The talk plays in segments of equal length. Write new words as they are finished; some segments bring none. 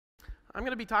I'm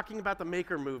going to be talking about the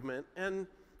maker movement, and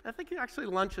I think actually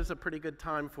lunch is a pretty good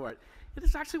time for it. It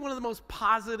is actually one of the most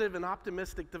positive and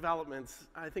optimistic developments,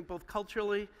 I think, both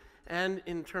culturally and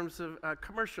in terms of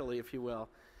commercially, if you will.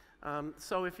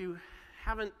 So if you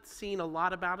haven't seen a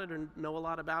lot about it or know a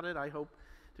lot about it, I hope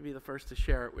to be the first to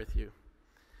share it with you.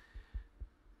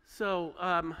 So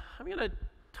I'm going to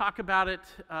talk about it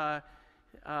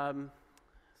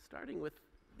starting with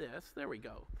this. There we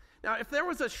go. Now, if there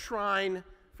was a shrine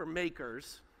for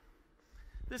makers,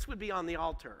 this would be on the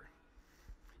altar.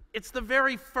 It's the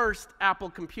very first Apple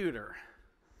computer.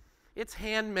 It's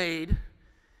handmade,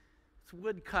 it's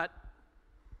woodcut,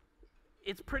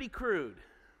 it's pretty crude,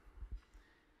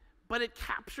 but it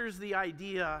captures the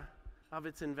idea of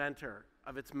its inventor,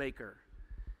 of its maker.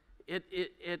 It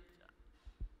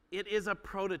is a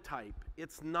prototype.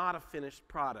 It's not a finished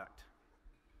product.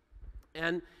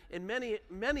 And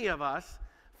many of us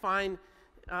find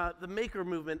the maker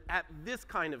movement at this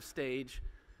kind of stage,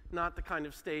 not the kind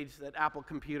of stage that Apple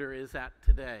Computer is at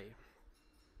today.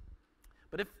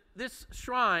 But if this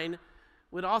shrine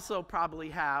would also probably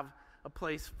have a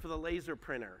place for the laser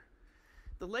printer.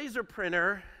 The laser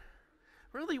printer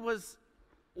really was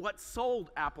what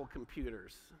sold Apple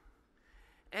computers.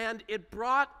 And it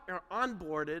brought or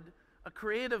onboarded a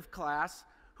creative class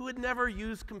who had never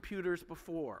used computers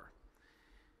before.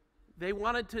 They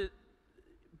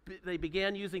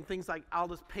began using things like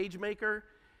Aldous PageMaker,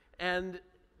 and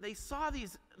they saw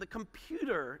the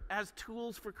computer as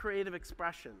tools for creative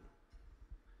expression.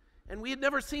 And we had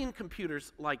never seen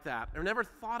computers like that, or never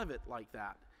thought of it like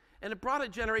that. And it brought a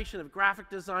generation of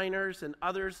graphic designers and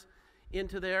others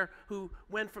into there who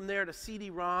went from there to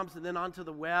CD-ROMs and then onto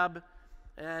the web.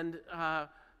 And now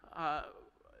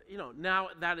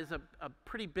that is a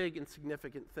pretty big and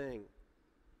significant thing.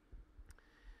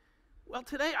 Well,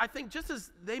 today, I think just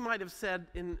as they might have said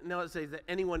in those days that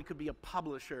anyone could be a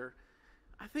publisher,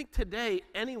 I think today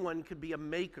anyone could be a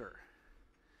maker.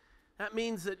 That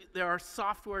means that there are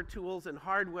software tools and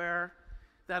hardware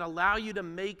that allow you to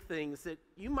make things that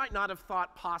you might not have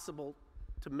thought possible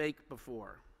to make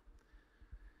before.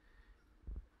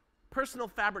 Personal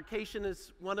fabrication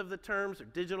is one of the terms, or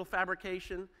digital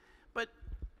fabrication, but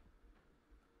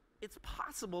it's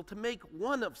possible to make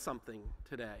one of something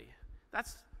today.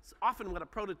 That's often what a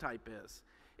prototype is.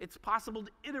 It's possible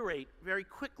to iterate very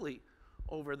quickly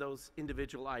over those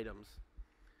individual items.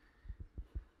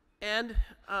 And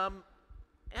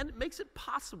it makes it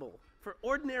possible for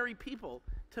ordinary people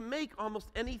to make almost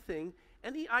anything.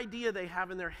 Any idea they have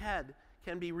in their head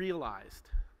can be realized.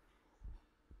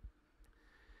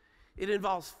 It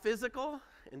involves physical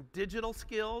and digital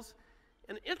skills,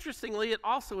 and interestingly, it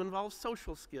also involves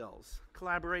social skills,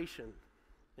 collaboration,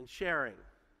 and sharing.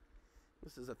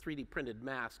 This is a 3D printed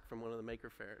mask from one of the maker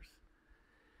fairs.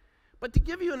 But to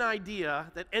give you an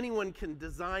idea that anyone can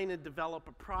design and develop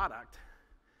a product,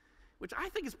 which I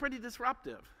think is pretty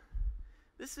disruptive.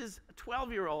 This is a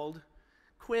 12-year-old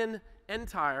Quinn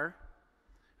Entire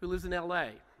who lives in LA.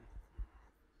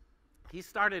 He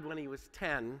started when he was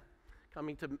 10,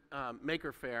 coming to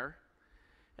Maker Faire,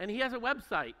 and he has a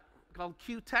website called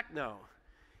Q Techno.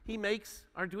 He makes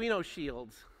Arduino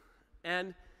shields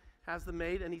and has them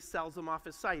made, and he sells them off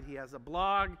his site. He has a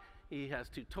blog, he has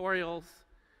tutorials,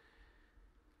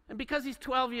 and because he's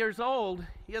 12 years old,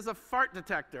 he has a fart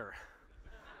detector.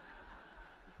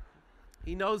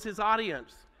 He knows his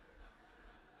audience.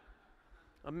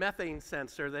 A methane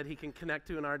sensor that he can connect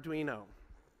to an Arduino.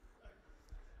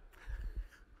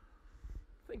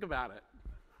 Think about it.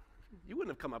 You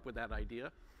wouldn't have come up with that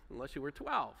idea unless you were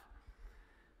 12.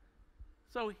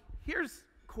 So here's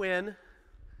Quinn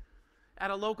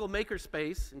at a local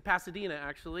makerspace in Pasadena,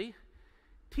 actually,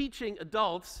 teaching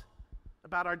adults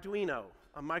about Arduino,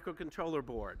 a microcontroller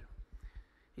board.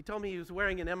 He told me he was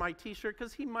wearing an MIT shirt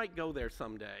because he might go there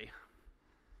someday.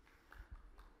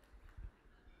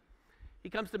 He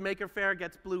comes to Maker Faire,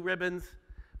 gets blue ribbons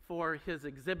for his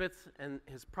exhibits and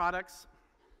his products.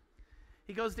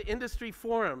 He goes to industry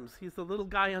forums. He's the little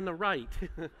guy on the right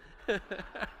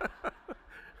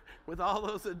with all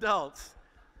those adults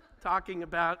talking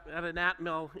about at an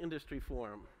Atmel industry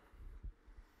forum.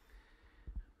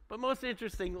 But most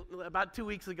interesting, about 2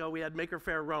 weeks ago, we had Maker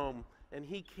Faire Rome, and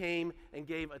he came and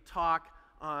gave a talk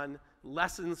on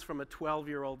lessons from a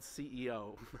 12-year-old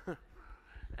CEO.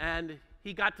 And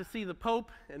he got to see the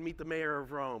Pope and meet the mayor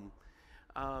of Rome.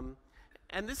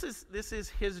 And this is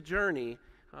his journey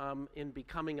in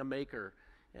becoming a maker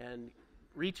and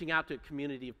reaching out to a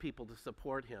community of people to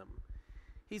support him.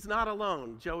 He's not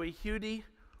alone. Joey Hudie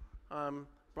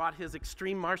brought his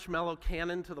extreme marshmallow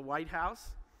cannon to the White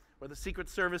House, where the Secret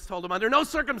Service told him, under no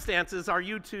circumstances are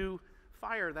you to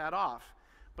fire that off.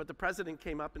 But the president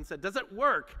came up and said, "Does it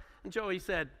work?" And Joey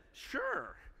said,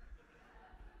 "Sure."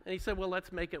 And he said, "Well,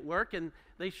 let's make it work." And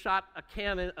they shot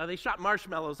they shot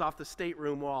marshmallows off the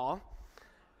stateroom wall.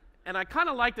 And I kind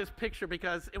of like this picture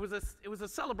because it was a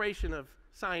celebration of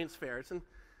science fairs. And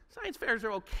science fairs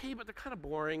are okay, but they're kind of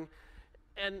boring.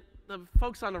 And the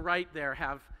folks on the right there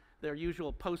have their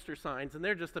usual poster signs, and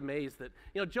they're just amazed that,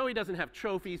 Joey doesn't have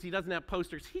trophies, he doesn't have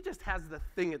posters, he just has the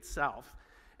thing itself,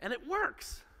 and it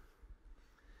works.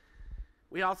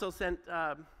 We also sent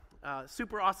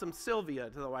super awesome Sylvia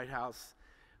to the White House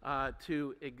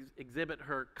to exhibit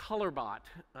her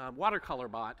watercolor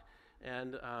bot,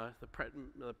 and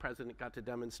the president got to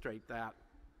demonstrate that.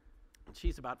 And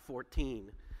she's about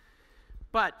 14.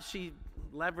 But she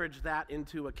leveraged that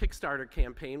into a Kickstarter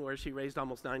campaign where she raised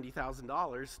almost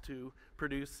 $90,000 to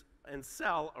produce and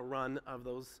sell a run of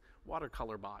those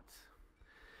watercolor bots.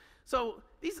 So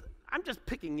I'm just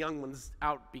picking young ones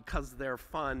out because they're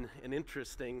fun and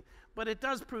interesting, but it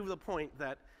does prove the point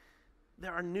that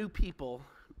there are new people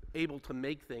able to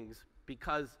make things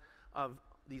because of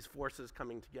these forces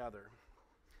coming together.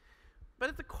 But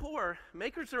at the core,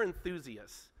 makers are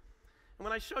enthusiasts. And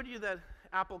when I showed you that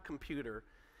Apple computer,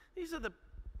 these are the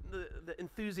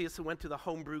enthusiasts who went to the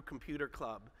homebrew computer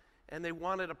club, and they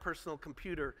wanted a personal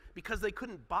computer because they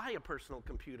couldn't buy a personal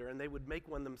computer, and they would make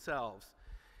one themselves.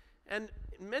 And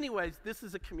in many ways, this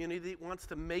is a community that wants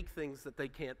to make things that they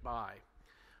can't buy.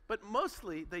 But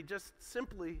mostly, they just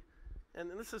simply, and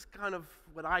this is kind of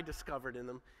what I discovered in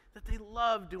them, that they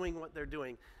love doing what they're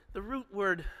doing. The root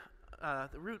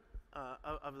of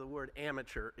the word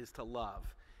amateur is to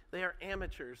love. They are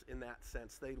amateurs in that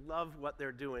sense. They love what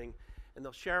they're doing, and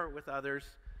they'll share it with others.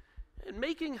 And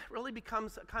making really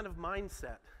becomes a kind of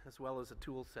mindset as well as a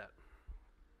tool set.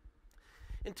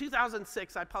 In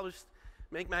 2006, I published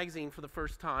Make Magazine for the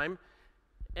first time.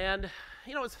 And,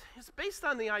 it's based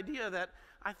on the idea that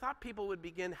I thought people would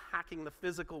begin hacking the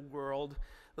physical world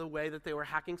the way that they were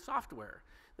hacking software.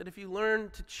 That if you learn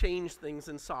to change things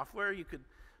in software, you could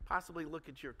possibly look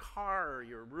at your car or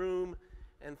your room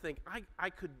and think, I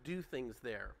could do things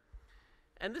there.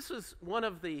 And this was one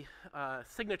of the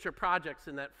signature projects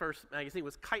in that first magazine,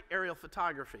 was kite aerial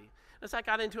photography. As I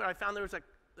got into it, I found there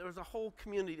was a whole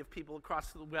community of people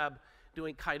across the web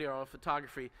doing kite aerial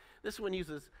photography. This one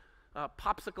uses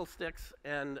popsicle sticks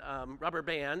and rubber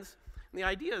bands. And the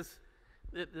idea is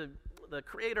that the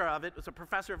creator of it was a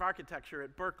professor of architecture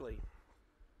at Berkeley.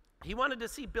 He wanted to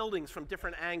see buildings from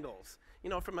different angles.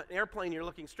 From an airplane, you're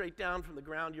looking straight down. From the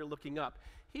ground, you're looking up.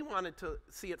 He wanted to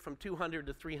see it from 200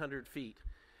 to 300 feet.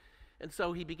 And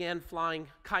so he began flying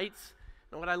kites.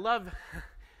 And what I love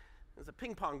is a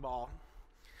ping pong ball.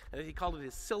 And he called it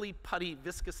his silly putty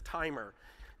viscous timer.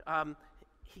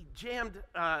 He jammed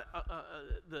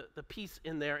the piece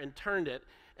in there and turned it.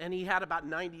 And he had about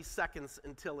 90 seconds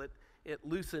until it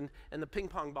loosened and the ping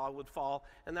pong ball would fall.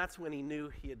 And that's when he knew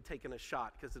he had taken a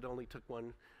shot, because it only took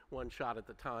one shot at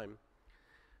the time.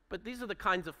 But these are the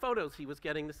kinds of photos he was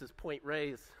getting. This is Point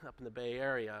Reyes up in the Bay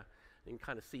Area. You can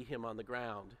kind of see him on the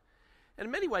ground. And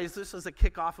in many ways, this is a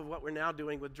kickoff of what we're now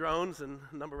doing with drones and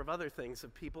a number of other things,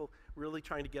 of people really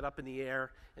trying to get up in the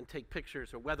air and take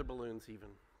pictures, or weather balloons even.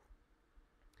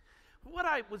 What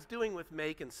I was doing with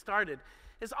Make and started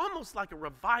is almost like a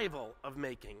revival of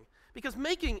making, because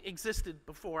making existed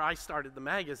before I started the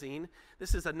magazine.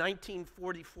 This is a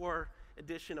 1944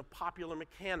 edition of Popular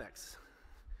Mechanics.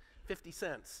 50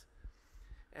 cents,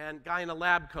 and guy in a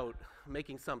lab coat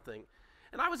making something.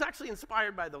 And I was actually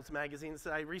inspired by those magazines.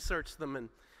 I researched them and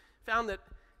found that,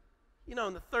 in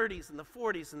the 30s and the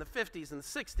 40s and the 50s and the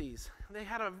 60s, they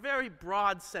had a very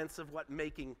broad sense of what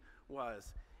making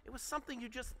was. It was something you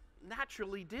just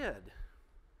naturally did.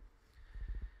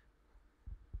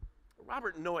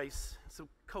 Robert Noyce is a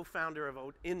co-founder of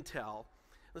Intel.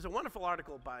 There's a wonderful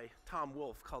article by Tom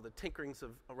Wolfe called The Tinkerings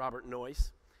of Robert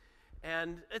Noyce.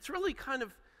 And it's really kind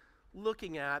of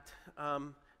looking at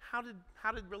how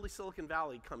did really Silicon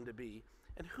Valley come to be,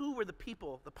 and who were the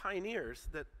people, the pioneers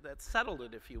that settled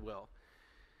it, if you will.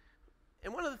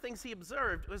 And one of the things he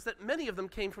observed was that many of them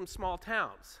came from small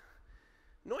towns.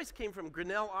 Noyce came from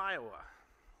Grinnell, Iowa,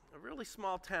 a really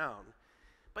small town.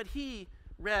 But he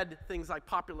read things like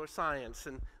Popular Science,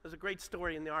 and there's a great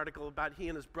story in the article about he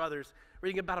and his brothers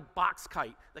reading about a box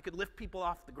kite that could lift people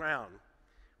off the ground.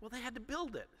 Well, they had to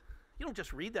build it. You don't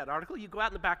just read that article, you go out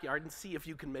in the backyard and see if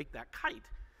you can make that kite.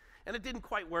 And it didn't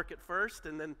quite work at first,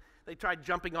 and then they tried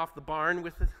jumping off the barn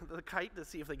with the kite to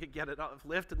see if they could get it off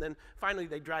lift, and then finally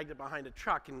they dragged it behind a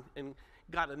truck and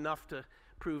got enough to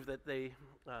prove that they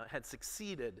had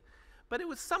succeeded. But it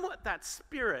was somewhat that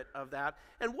spirit of that,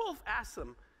 and Wolfe asked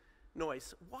them,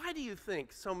 Noyce, why do you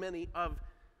think so many of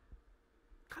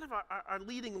kind of our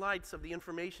leading lights of the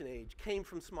information age came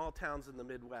from small towns in the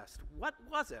Midwest? What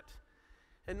was it?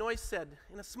 And Noyce said,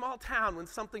 in a small town, when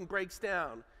something breaks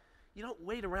down, you don't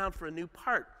wait around for a new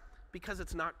part because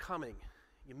it's not coming.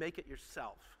 You make it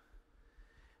yourself.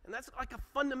 And that's like a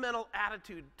fundamental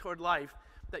attitude toward life,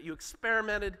 that you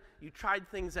experimented, you tried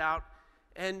things out,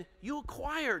 and you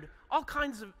acquired all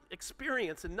kinds of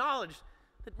experience and knowledge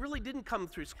that really didn't come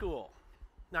through school.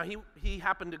 Now, he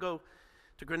happened to go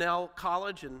to Grinnell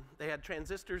College, and they had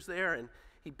transistors there, and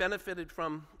he benefited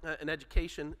from an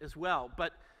education as well.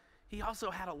 But he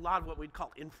also had a lot of what we'd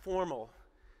call informal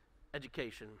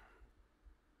education.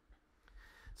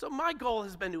 So my goal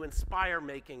has been to inspire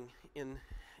making in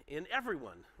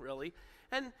everyone, really.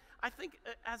 And I think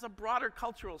as a broader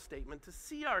cultural statement, to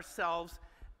see ourselves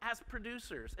as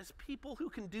producers, as people who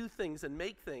can do things and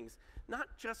make things, not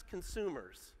just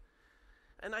consumers.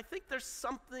 And I think there's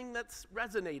something that's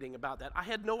resonating about that. I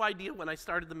had no idea when I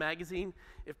started the magazine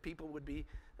if people would be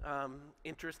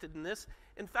interested in this.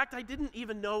 In fact, I didn't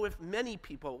even know if many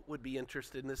people would be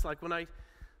interested in this. Like when I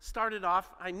started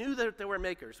off, I knew that there were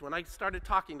makers. When I started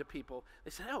talking to people,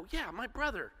 they said, oh yeah, my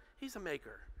brother, he's a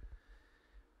maker.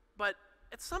 But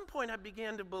at some point I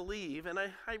began to believe, and I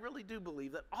really do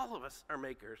believe, that all of us are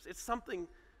makers. It's something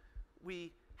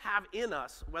we have in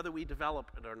us, whether we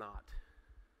develop it or not.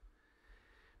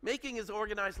 Making is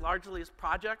organized largely as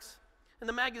projects, and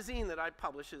the magazine that I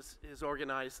publish is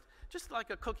organized just like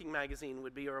a cooking magazine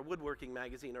would be, or a woodworking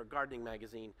magazine, or a gardening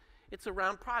magazine. It's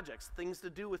around projects, things to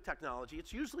do with technology.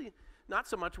 It's usually not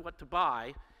so much what to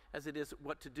buy as it is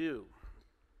what to do.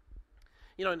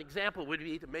 You know, an example would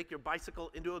be to make your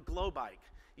bicycle into a glow bike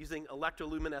using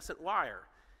electroluminescent wire.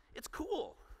 It's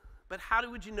cool, but how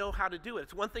would you know how to do it?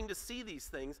 It's one thing to see these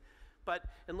things, but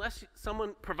unless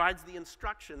someone provides the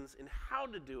instructions in how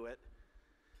to do it,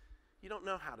 you don't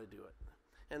know how to do it.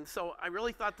 And so I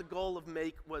really thought the goal of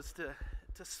Make was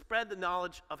to spread the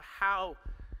knowledge of how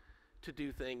to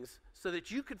do things so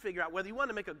that you could figure out whether you want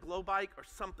to make a glow bike or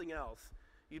something else.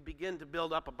 You begin to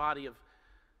build up a body of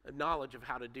knowledge of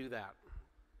how to do that.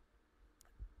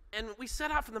 And we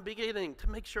set out from the beginning to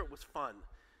make sure it was fun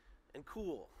and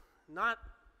cool, not,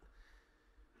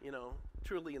 you know,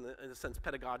 truly in a sense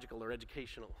pedagogical or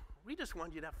educational. We just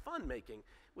wanted you to have fun making,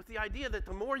 with the idea that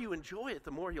the more you enjoy it,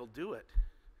 the more you'll do it.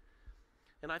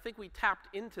 And I think we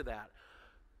tapped into that.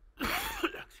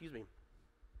 Excuse me.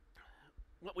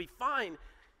 What we find,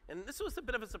 and this was a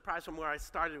bit of a surprise from where I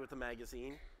started with the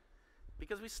magazine,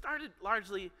 because we started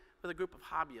largely with a group of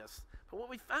hobbyists. But what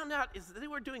we found out is that they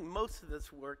were doing most of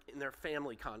this work in their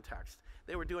family context.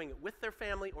 They were doing it with their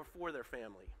family or for their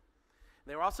family.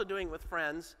 They were also doing it with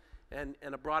friends and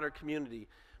a broader community.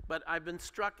 But I've been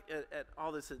struck at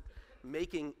all this, that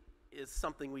making is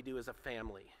something we do as a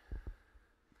family.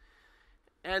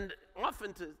 And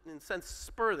often to, in a sense,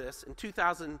 spur this, in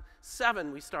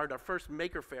 2007 we started our first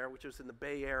Maker Fair, which was in the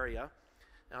Bay Area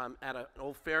at an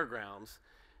old fairgrounds.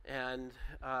 And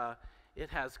it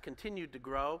has continued to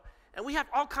grow. And we have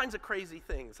all kinds of crazy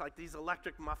things, like these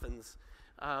electric muffins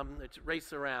that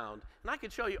race around. And I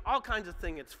could show you all kinds of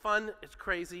things. It's fun, it's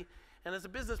crazy. And as a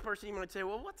business person, you might say,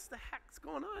 well, what's the heck's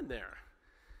going on there?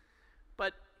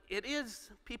 But it is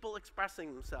people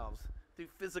expressing themselves through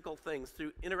physical things,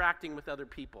 through interacting with other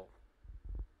people.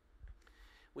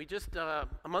 We just, a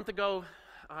month ago,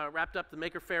 wrapped up the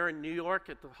Maker Fair in New York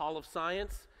at the Hall of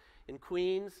Science in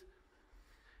Queens.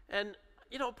 And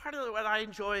you know, part of what I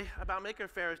enjoy about Maker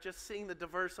Fair is just seeing the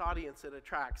diverse audience it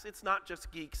attracts. It's not just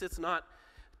geeks, it's not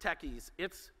techies,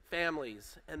 it's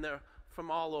families, and they're from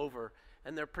all over,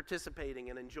 and they're participating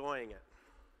and enjoying it.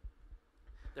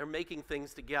 They're making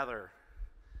things together.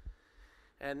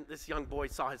 And this young boy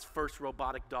saw his first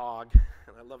robotic dog,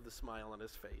 and I love the smile on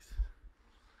his face.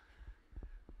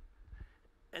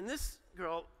 And this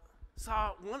girl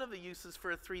saw one of the uses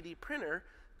for a 3D printer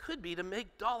could be to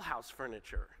make dollhouse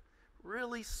furniture.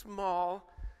 Really small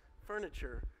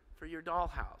furniture for your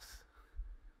dollhouse.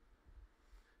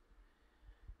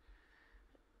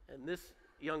 And this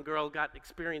young girl got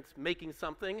experience making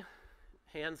something,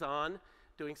 hands-on,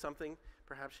 doing something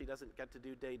perhaps she doesn't get to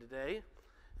do day to day.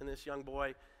 And this young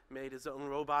boy made his own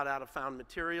robot out of found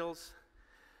materials,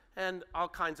 and all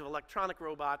kinds of electronic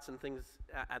robots and things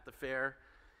at the fair,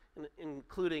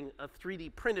 including a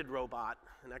 3D printed robot,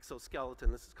 an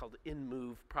exoskeleton. This is called the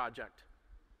InMove project.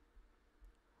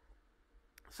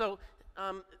 So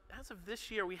as of this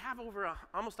year, we have over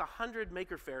almost 100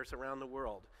 maker fairs around the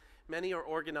world. Many are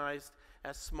organized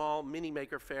as small mini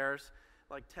maker fairs,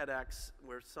 like TEDx,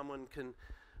 where someone can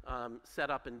set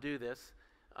up and do this.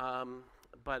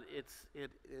 but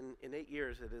in 8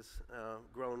 years it has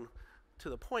grown to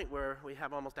the point where we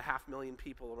have almost 500,000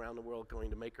 people around the world going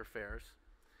to Maker Fairs.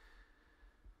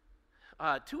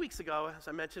 2 weeks ago, as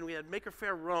I mentioned, we had Maker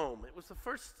Faire Rome. It was the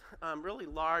first really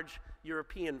large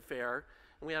European fair,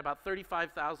 and we had about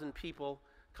 35,000 people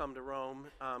come to Rome,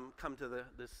 come to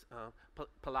this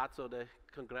Palazzo dei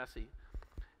Congressi.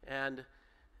 And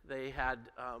they had,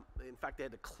 in fact, they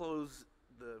had to close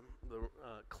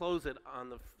it on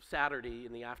the Saturday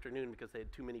in the afternoon because they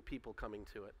had too many people coming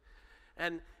to it.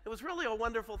 And it was really a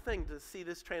wonderful thing to see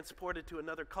this transported to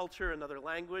another culture, another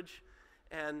language,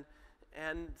 and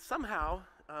somehow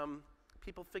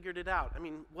people figured it out. I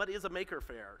mean, what is a Maker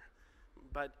Faire?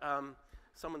 But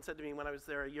someone said to me when I was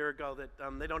there a year ago that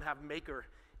they don't have maker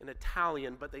in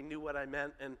Italian, but they knew what I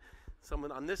meant, and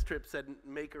someone on this trip said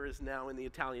maker is now in the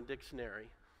Italian dictionary.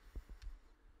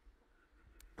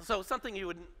 So something you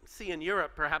would see in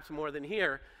Europe perhaps more than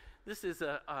here, this is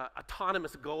a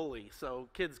autonomous goalie. So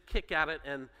kids kick at it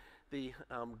and the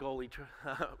goalie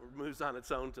moves on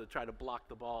its own to try to block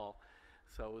the ball.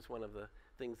 So it was one of the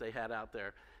things they had out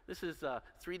there. This is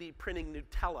 3D printing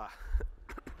Nutella.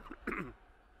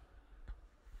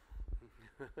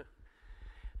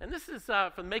 And this is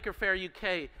from Maker Faire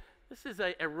UK. This is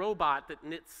a robot that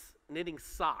knitting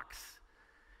socks.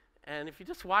 And if you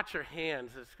just watch her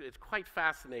hands, it's quite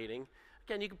fascinating.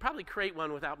 Again, you could probably create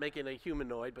one without making a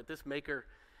humanoid, but this maker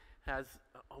has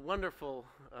a wonderful,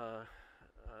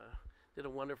 did a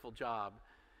wonderful job.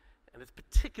 And it's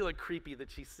particularly creepy that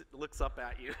she looks up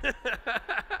at you.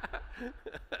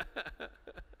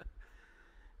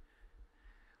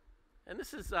 And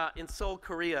this is in Seoul,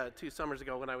 Korea, 2 summers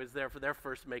ago when I was there for their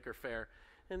first Maker Faire.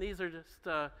 And these are just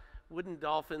wooden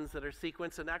dolphins that are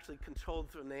sequenced and actually controlled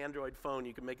through an Android phone.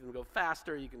 You can make them go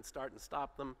faster, you can start and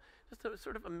stop them. Just a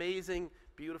sort of amazing,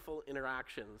 beautiful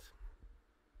interactions.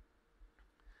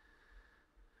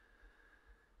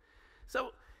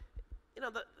 So, you know,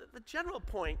 the general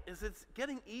point is it's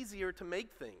getting easier to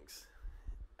make things.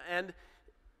 And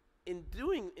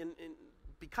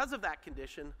because of that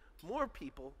condition, more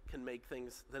people can make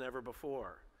things than ever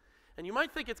before. And you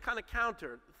might think it's kind of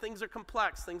counter. Things are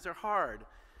complex, things are hard.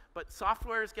 But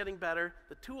software is getting better,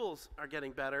 the tools are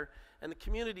getting better, and the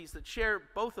communities that share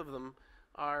both of them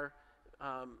are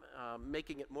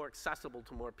making it more accessible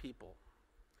to more people.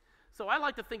 So I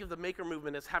like to think of the maker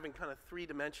movement as having kind of 3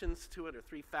 dimensions to it, or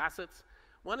 3 facets.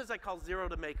 One is I call zero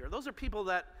to maker. Those are people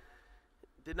that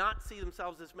did not see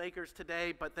themselves as makers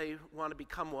today, but they want to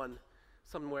become one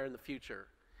somewhere in the future.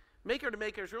 Maker to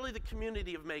maker is really the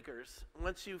community of makers.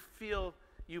 Once you feel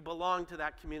you belong to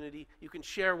that community, you can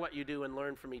share what you do and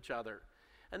learn from each other.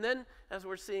 And then, as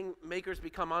we're seeing makers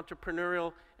become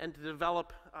entrepreneurial and to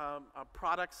develop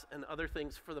products and other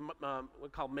things for the we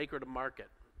call maker to market.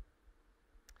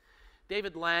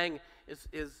 David Lang is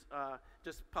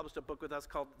just published a book with us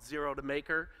called Zero to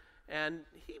Maker, and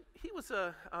he was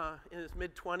in his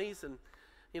mid-20s and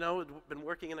had been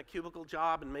working in a cubicle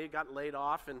job and maybe got laid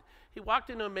off, and he walked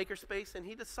into a maker space and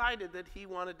he decided that he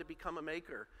wanted to become a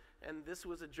maker. And this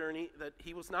was a journey that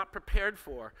he was not prepared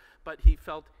for, but he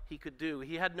felt he could do.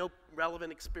 He had no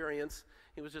relevant experience.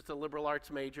 He was just a liberal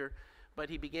arts major, but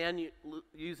he began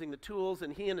using the tools,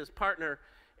 and he and his partner,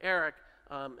 Eric,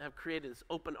 have created this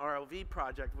open ROV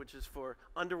project, which is for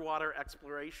underwater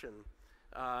exploration,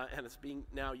 and it's being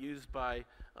now used by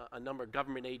a number of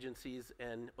government agencies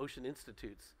and ocean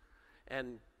institutes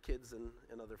and kids and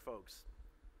other folks.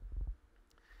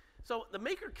 So the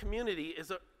maker community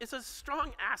is a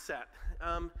strong asset.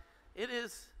 It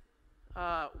is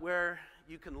where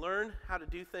you can learn how to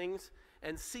do things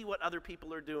and see what other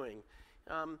people are doing.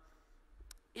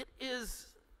 It is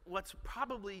what's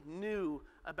probably new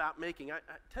about making. I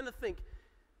tend to think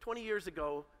 20 years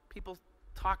ago, people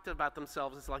talked about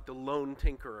themselves as like the lone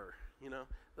tinkerer,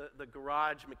 the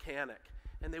garage mechanic,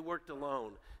 and they worked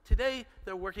alone. Today,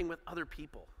 they're working with other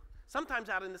people, sometimes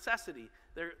out of necessity.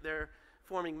 They're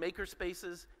forming maker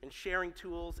spaces and sharing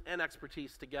tools and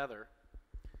expertise together.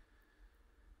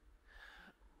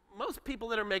 Most people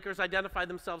that are makers identify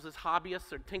themselves as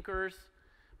hobbyists or tinkerers,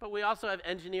 but we also have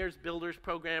engineers, builders,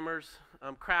 programmers,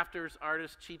 crafters,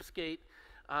 artists, cheapskate,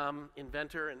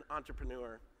 inventor, and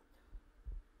entrepreneur.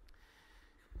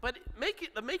 But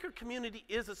the maker community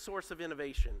is a source of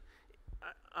innovation.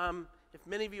 If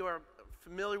many of you are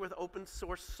familiar with open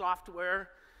source software,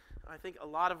 I think a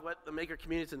lot of what the maker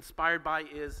community is inspired by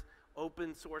is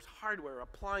open source hardware,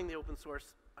 applying the open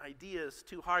source ideas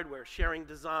to hardware, sharing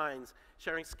designs,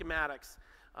 sharing schematics.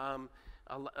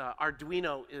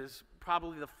 Arduino is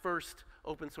probably the first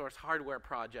open source hardware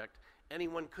project.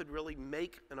 Anyone could really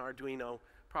make an Arduino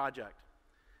project.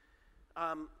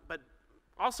 But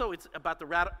Also, it's about the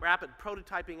rapid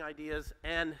prototyping ideas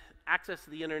and access to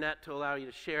the internet to allow you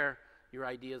to share your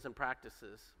ideas and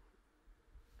practices.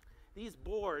 These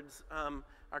boards,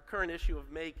 our current issue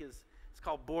of Make it's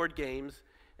called Board Games,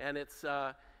 and it's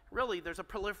really, there's a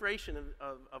proliferation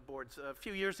of boards. A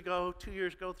few years ago, 2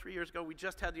 years ago, 3 years ago, we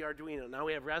just had the Arduino. Now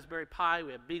we have Raspberry Pi,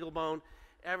 we have BeagleBone.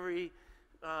 Every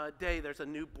day there's a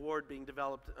new board being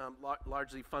developed,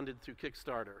 largely funded through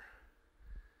Kickstarter.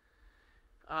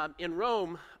 In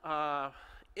Rome,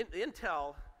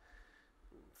 Intel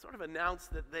sort of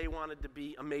announced that they wanted to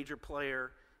be a major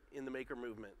player in the maker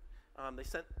movement. They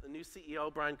sent the new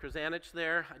CEO, Brian Krzanich,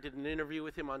 there. I did an interview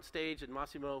with him on stage, and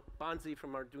Massimo Bonzi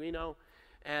from Arduino,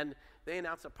 and they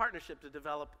announced a partnership to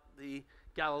develop the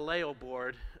Galileo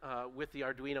board with the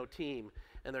Arduino team,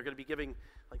 and they're going to be giving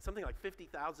something like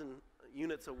 50,000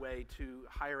 units away to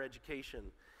higher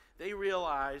education. They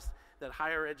realized that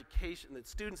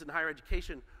students in higher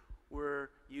education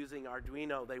were using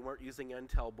Arduino. They weren't using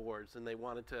Intel boards, and they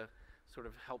wanted to sort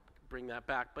of help bring that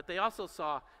back. But they also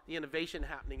saw the innovation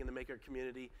happening in the maker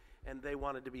community, and they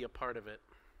wanted to be a part of it.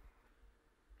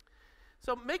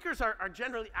 So makers are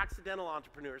generally accidental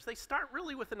entrepreneurs. They start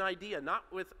really with an idea, not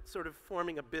with sort of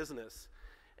forming a business.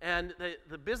 And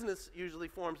the business usually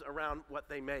forms around what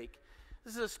they make.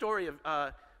 This is a story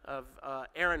of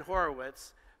Aaron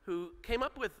Horowitz, who came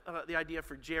up with the idea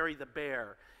for Jerry the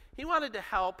Bear. He wanted to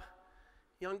help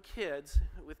young kids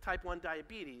with type 1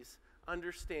 diabetes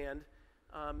understand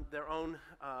their own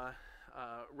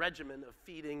regimen of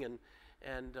feeding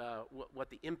and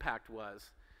what the impact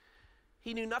was.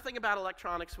 He knew nothing about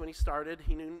electronics when he started.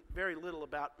 He knew very little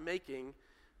about making,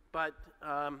 but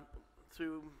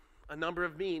through a number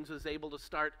of means was able to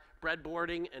start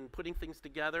breadboarding and putting things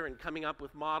together and coming up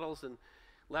with models, and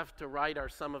left to right are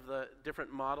some of the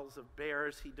different models of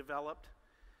bears he developed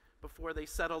before they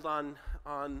settled on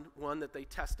one that they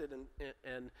tested.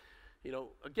 And you know,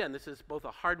 again, this is both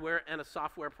a hardware and a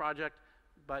software project,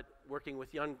 but working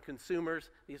with young consumers.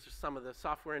 These are some of the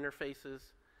software interfaces.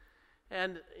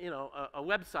 And you know, a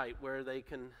website where they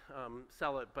can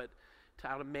sell it, but to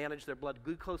how to manage their blood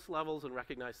glucose levels and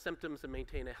recognize symptoms and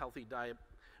maintain a healthy diet,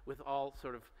 with all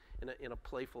sort of in a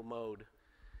playful mode.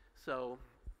 So,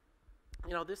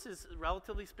 you know, this is,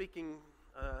 relatively speaking,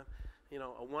 you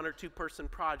know, a 1 or 2 person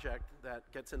project that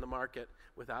gets in the market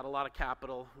without a lot of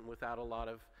capital and without a lot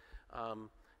of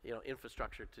you know,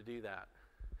 infrastructure to do that.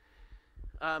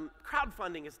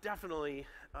 Crowdfunding is definitely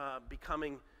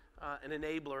becoming an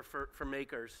enabler for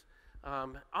makers,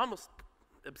 almost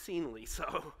obscenely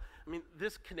so. I mean,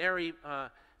 this Canary,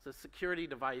 it's a security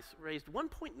device, raised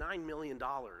 $1.9 million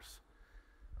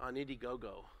on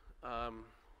Indiegogo.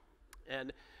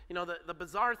 And you know, the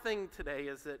bizarre thing today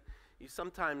is that you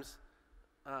sometimes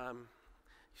you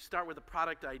start with a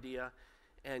product idea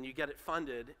and you get it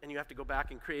funded, and you have to go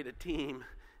back and create a team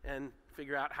and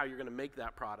figure out how you're going to make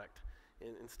that product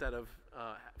instead of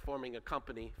forming a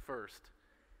company first.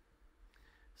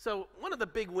 So one of the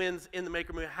big wins in the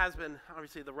maker movement has been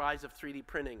obviously the rise of 3D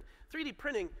printing. 3D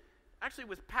printing actually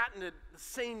was patented the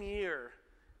same year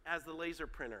as the laser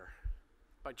printer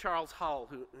by Charles Hull,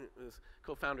 who is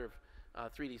co-founder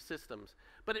of 3D Systems.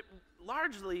 But it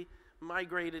largely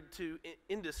migrated to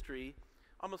industry,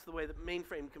 almost the way that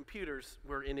mainframe computers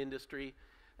were in industry.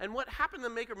 And what happened in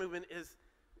the maker movement is,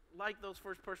 like those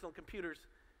first personal computers,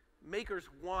 makers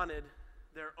wanted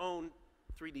their own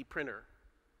 3D printer.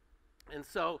 And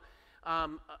so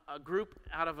a group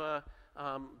out of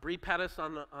Bree Pettis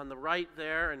on the right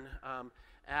there, and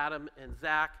Adam and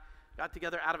Zach got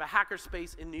together out of a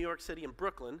hackerspace in New York City and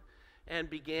Brooklyn, and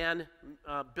began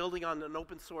building on an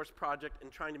open source project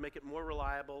and trying to make it more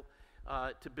reliable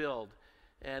to build.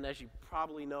 And as you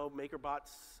probably know,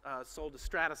 MakerBots sold to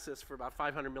Stratasys for about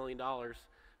 $500 million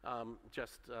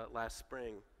just last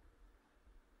spring.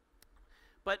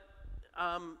 But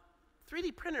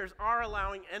 3D printers are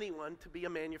allowing anyone to be a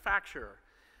manufacturer.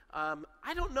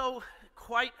 I don't know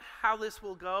quite how this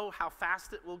will go, how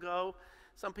fast it will go.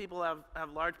 Some people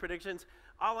have large predictions.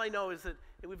 All I know is that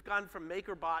we've gone from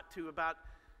MakerBot to about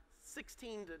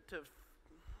 16 to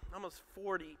almost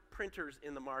 40 printers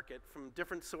in the market from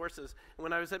different sources. And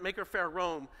when I was at Maker Faire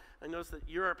Rome, I noticed that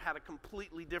Europe had a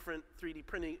completely different 3D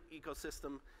printing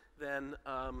ecosystem than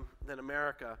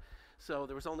America. So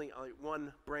there was only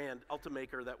one brand,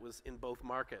 Ultimaker, that was in both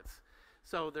markets.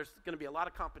 So there's going to be a lot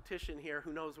of competition here.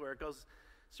 Who knows where it goes?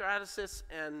 Stratasys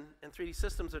and 3D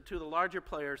Systems are two of the larger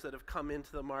players that have come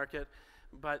into the market,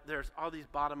 but there's all these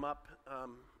bottom-up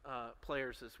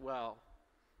players as well.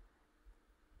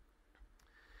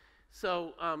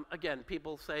 So again,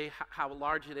 people say how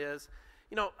large it is.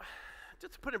 You know,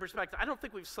 just to put in perspective, I don't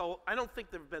think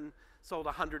there have been sold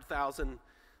 100,000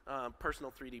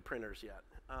 personal 3D printers yet.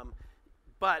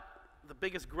 But the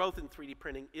biggest growth in 3D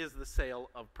printing is the sale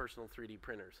of personal 3D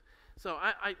printers. So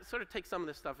I sort of take some of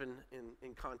this stuff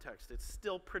in context. It's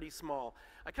still pretty small.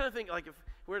 I kind of think, like, if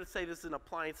we were to say this is an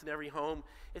appliance in every home,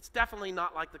 it's definitely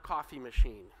not like the coffee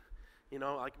machine, you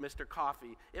know, like Mr.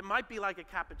 Coffee. It might be like a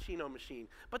cappuccino machine,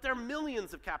 but there are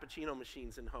millions of cappuccino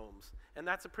machines in homes, and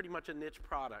that's pretty much a niche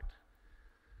product.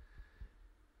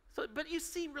 So, but you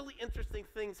see really interesting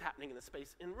things happening in the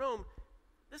space. In Rome,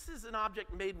 this is an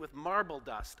object made with marble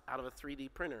dust out of a 3D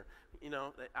printer. You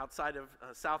know, outside of,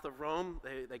 south of Rome,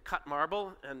 they cut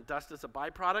marble, and dust is a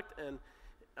byproduct, and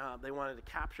they wanted to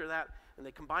capture that, and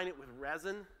they combine it with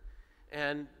resin,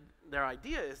 and their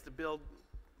idea is to build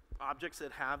objects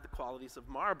that have the qualities of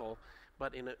marble,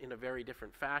 but in a very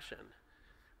different fashion.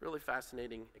 Really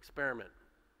fascinating experiment.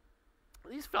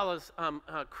 These fellows,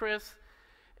 Chris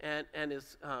and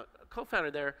his co-founder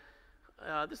there,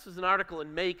 this was an article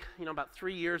in Make, you know, about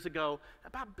 3 years ago,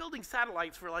 about building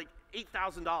satellites for like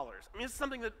 $8,000. I mean, it's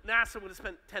something that NASA would have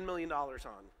spent $10 million on.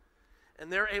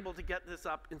 And they're able to get this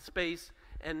up in space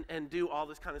and do all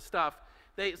this kind of stuff.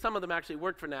 Some of them actually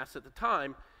worked for NASA at the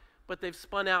time, but they've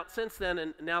spun out since then,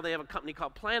 and now they have a company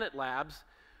called Planet Labs,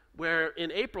 where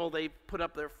in April they put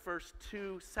up their first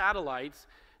 2 satellites,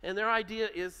 and their idea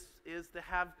is to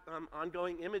have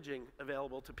ongoing imaging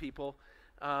available to people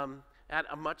at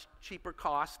a much cheaper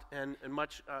cost and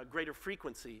much greater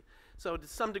frequency. So to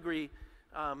some degree,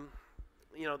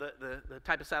 you know, the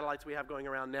type of satellites we have going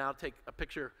around now take a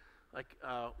picture like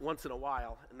once in a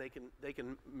while, and they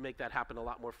can make that happen a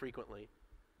lot more frequently.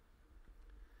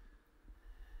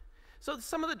 So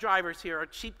some of the drivers here are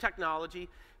cheap technology,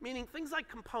 meaning things like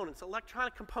components,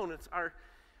 electronic components are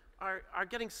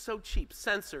getting so cheap.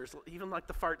 Sensors, even like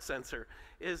the fart sensor,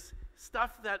 is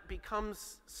stuff that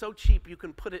becomes so cheap you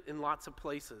can put it in lots of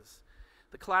places.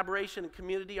 The collaboration and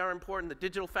community are important. The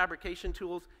digital fabrication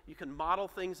tools, you can model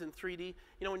things in 3D.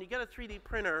 You know, when you get a 3D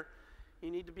printer, you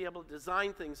need to be able to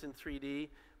design things in 3D,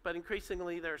 but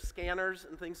increasingly there are scanners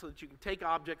and things so that you can take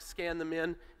objects, scan them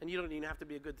in, and you don't even have to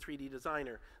be a good 3D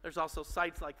designer. There's also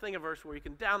sites like Thingiverse where you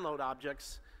can download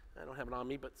objects. I don't have it on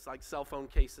me, but it's like cell phone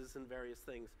cases and various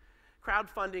things.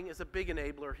 Crowdfunding is a big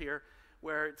enabler here,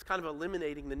 where it's kind of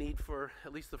eliminating the need for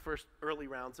at least the first early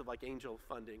rounds of like angel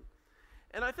funding.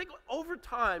 And I think over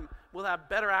time, we'll have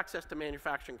better access to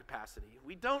manufacturing capacity.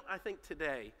 We don't, I think,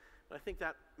 today, but I think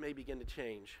that may begin to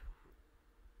change.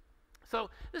 So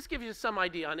this gives you some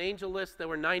idea. On Angel List, there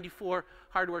were 94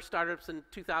 hardware startups in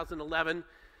 2011. You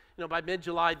know, by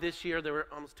mid-July this year, there were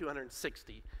almost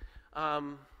 260.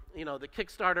 You know, the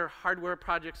Kickstarter hardware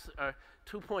projects are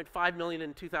 2.5 million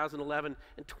in 2011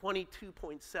 and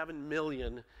 22.7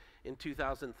 million in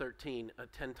 2013, a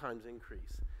 10 times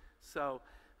increase. So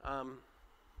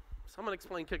someone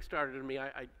explain Kickstarter to me.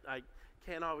 I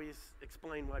can't always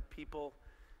explain why people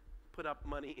put up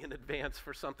money in advance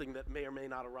for something that may or may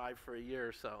not arrive for a year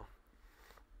or so.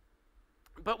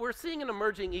 But we're seeing an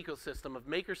emerging ecosystem of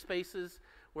maker spaces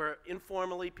where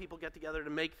informally people get together to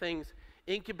make things,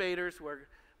 incubators where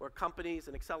companies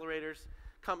and accelerators,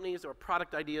 companies or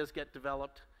product ideas get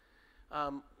developed.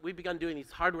 We've begun doing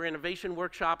these hardware innovation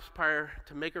workshops prior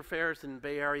to maker fairs in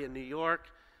Bay Area, New York,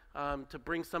 to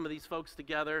bring some of these folks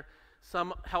together.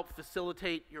 Some help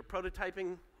facilitate your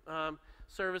prototyping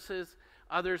services.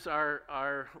 Others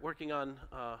are working on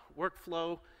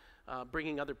workflow,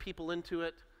 bringing other people into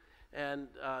it. And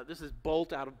this is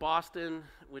Bolt out of Boston,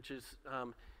 which is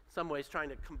in some ways trying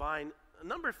to combine a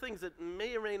number of things that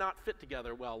may or may not fit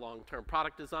together well long-term: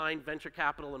 product design, venture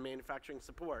capital, and manufacturing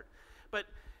support. But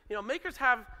you know, makers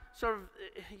have sort of,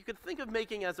 you could think of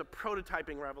making as a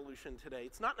prototyping revolution today.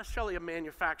 It's not necessarily a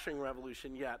manufacturing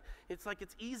revolution yet. It's like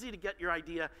it's easy to get your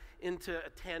idea into a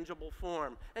tangible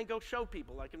form and go show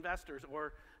people like investors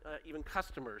or even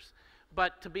customers.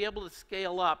 But to be able to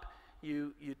scale up,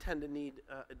 you tend to need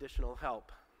additional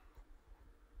help.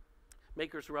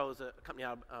 Makers Row is a company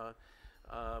out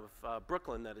of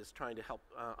Brooklyn that is trying to help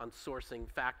on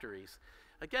sourcing factories.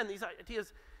 Again, these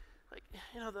ideas, like,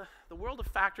 you know, the world of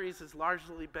factories has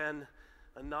largely been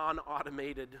a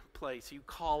non-automated place. You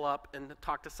call up and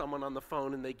talk to someone on the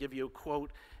phone and they give you a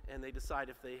quote and they decide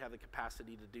if they have the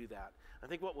capacity to do that. I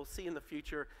think what we'll see in the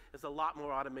future is a lot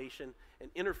more automation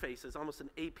and interfaces, almost an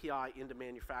API into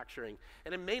manufacturing.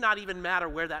 And it may not even matter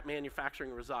where that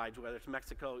manufacturing resides, whether it's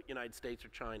Mexico, United States, or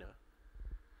China.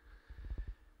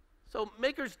 So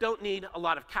makers don't need a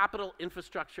lot of capital,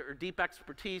 infrastructure, or deep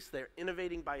expertise. They're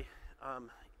innovating by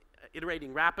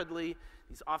iterating rapidly.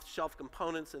 These off-the-shelf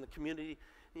components in the community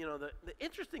you know, the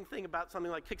interesting thing about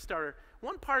something like Kickstarter,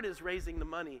 one part is raising the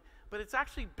money, but it's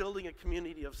actually building a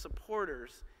community of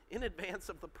supporters in advance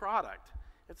of the product.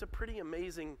 It's a pretty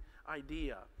amazing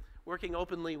idea, working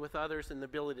openly with others and the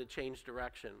ability to change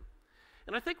direction.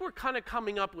 And I think we're kind of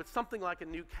coming up with something like a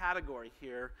new category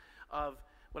here of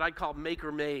what I'd call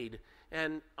maker-made.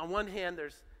 And on one hand,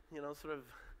 there's, you know, sort of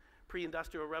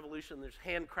pre-industrial revolution, there's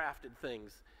handcrafted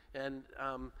things. And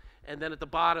then at the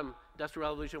bottom, industrial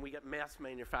revolution, we get mass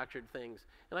manufactured things.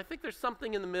 And I think there's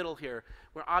something in the middle here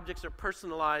where objects are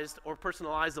personalized or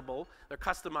personalizable, they're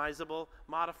customizable,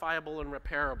 modifiable, and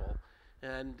repairable.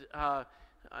 And I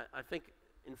think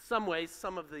in some ways,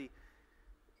 some of the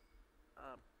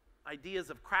ideas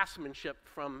of craftsmanship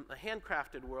from the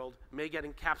handcrafted world may get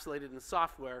encapsulated in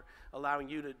software, allowing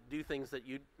you to do things that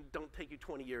don't take you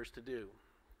 20 years to do.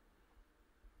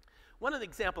 One of the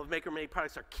examples of maker-made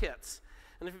products are kits.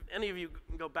 And if any of you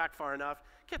go back far enough,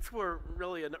 kits were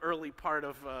really an early part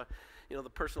of you know, the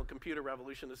personal computer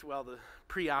revolution as well. The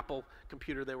pre-Apple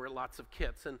computer, there were lots of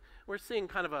kits. And we're seeing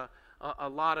kind of a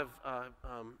lot of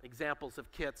examples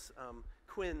of kits.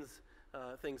 Quinn's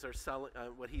things are selling,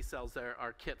 what he sells there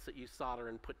are kits that you solder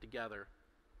and put together.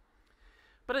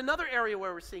 But another area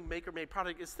where we're seeing maker-made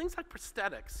product is things like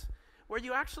prosthetics, where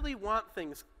you actually want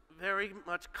things very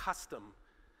much custom.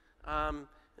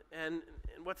 And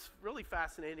what's really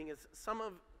fascinating is some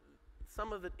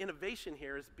of the innovation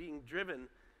here is being driven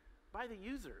by the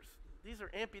users. These are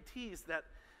amputees that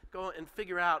go and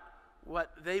figure out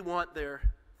what they want their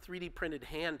 3D printed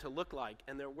hand to look like,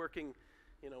 and they're working,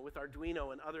 you know, with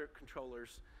Arduino and other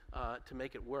controllers to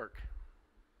make it work.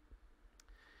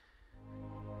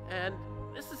 And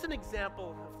this is an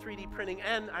example of 3D printing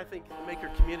and, I think, the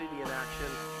maker community in action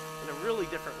in a really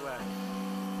different way.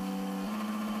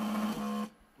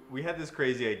 We had this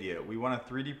crazy idea. We want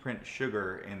to 3D print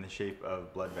sugar in the shape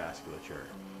of blood vasculature.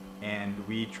 And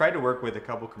we tried to work with a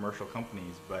couple commercial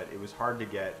companies, but it was hard to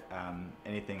get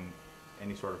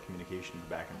any sort of communication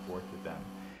back and forth with them.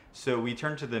 So we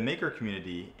turned to the maker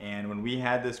community, and when we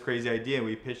had this crazy idea,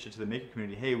 we pitched it to the maker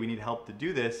community, hey, we need help to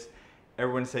do this.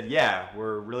 Everyone said, yeah,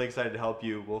 we're really excited to help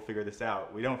you, we'll figure this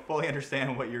out. We don't fully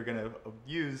understand what you're gonna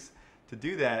use to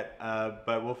do that,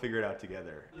 but we'll figure it out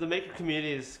together. The maker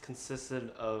community is consisted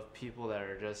of people that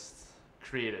are just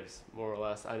creatives, more or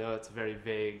less. I know it's a very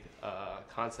vague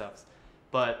concept,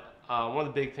 but one of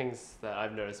the big things that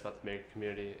I've noticed about the maker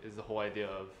community is the whole idea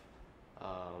of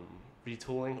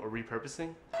retooling or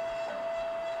repurposing.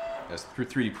 As through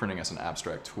 3D printing as an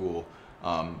abstract tool,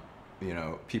 you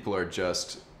know, people are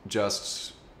just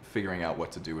figuring out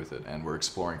what to do with it, and we're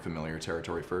exploring familiar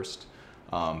territory first.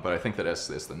 But I think that as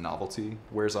the novelty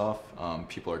wears off,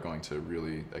 people are going to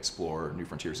really explore new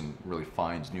frontiers and really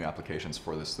find new applications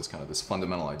for this kind of this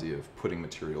fundamental idea of putting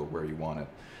material where you want it,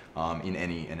 in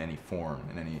any form,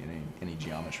 in any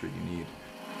geometry you need.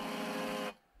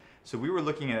 So we were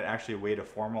looking at actually a way to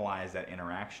formalize that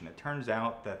interaction. It turns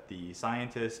out that the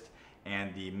scientist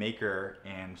and the maker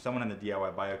and someone in the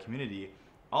DIY bio community,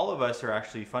 all of us are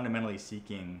actually fundamentally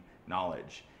seeking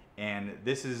knowledge. And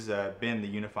this has been the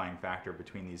unifying factor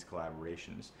between these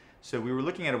collaborations. So we were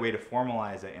looking at a way to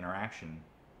formalize that interaction,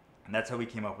 and that's how we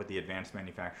came up with the Advanced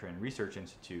Manufacturing Research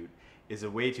Institute, is a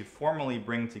way to formally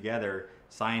bring together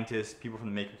scientists, people from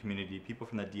the maker community, people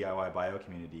from the DIY bio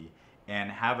community, and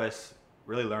have us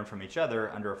really learn from each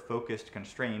other under focused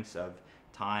constraints of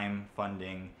time,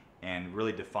 funding, and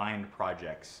really defined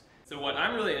projects. So what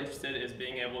I'm really interested in is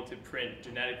being able to print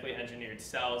genetically engineered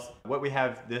cells. What we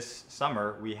have this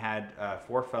summer, we had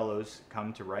 4 fellows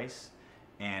come to Rice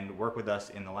and work with us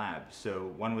in the lab.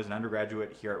 So one was an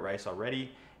undergraduate here at Rice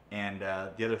already, and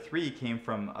the other 3 came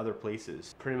from other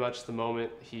places. Pretty much the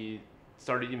moment he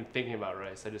started even thinking about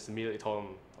Rice, I just immediately told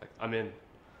him, like, I'm in.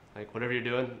 Like, whatever you're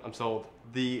doing, I'm sold.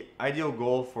 The ideal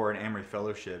goal for an Amory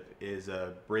Fellowship is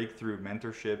a breakthrough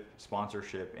mentorship,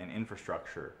 sponsorship, and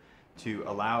infrastructure to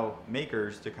allow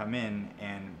makers to come in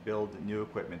and build new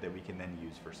equipment that we can then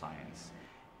use for science.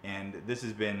 And this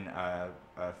has been a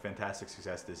fantastic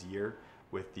success this year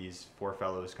with these 4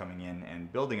 fellows coming in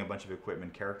and building a bunch of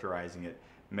equipment, characterizing it,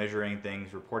 measuring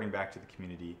things, reporting back to the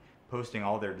community, posting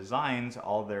all their designs,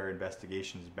 all their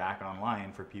investigations back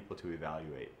online for people to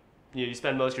evaluate. You know, you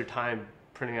spend most of your time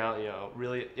printing out, you know,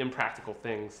 really impractical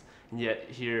things, and yet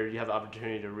here you have the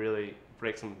opportunity to really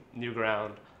break some new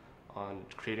ground on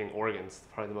creating organs,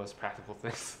 probably the most practical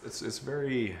things. It's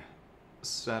very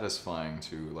satisfying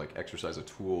to like exercise a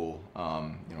tool,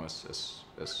 you know, as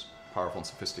powerful and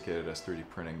sophisticated as 3D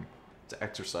printing, to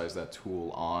exercise that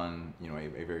tool on, you know,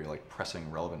 a very like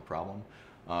pressing, relevant problem.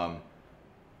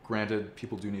 Granted,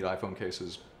 people do need iPhone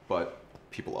cases, but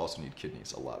people also need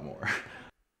kidneys a lot more.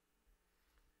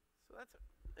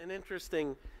 an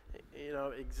interesting,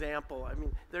 example. I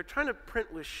mean, they're trying to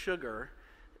print with sugar,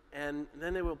 and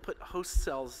then they will put host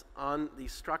cells on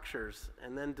these structures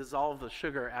and then dissolve the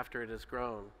sugar after it has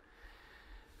grown.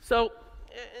 So,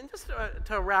 and just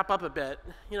to wrap up a bit,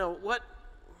 what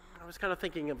I was kind of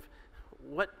thinking of,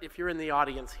 what if you're in the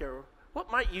audience here, what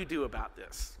might you do about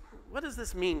this? What does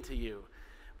this mean to you?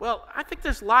 Well, I think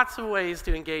there's lots of ways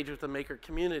to engage with the maker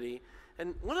community,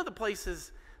 and one of the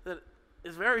places that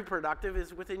is very productive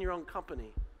is within your own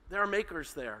company. There are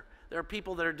makers there. There are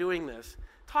people that are doing this.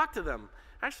 Talk to them.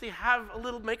 Actually have a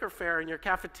little maker fair in your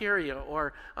cafeteria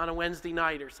or on a Wednesday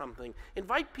night or something.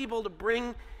 Invite people to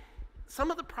bring some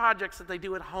of the projects that they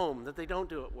do at home that they don't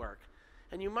do at work.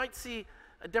 And you might see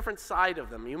a different side of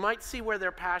them. You might see where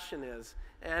their passion is,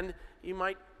 and you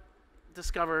might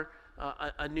discover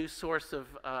a new source of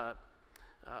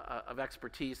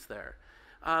expertise there.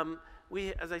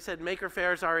 As I said, maker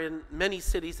fairs are in many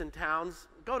cities and towns.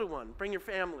 Go to one, bring your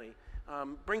family,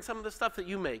 bring some of the stuff that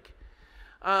you make.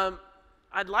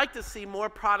 I'd like to see more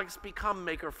products become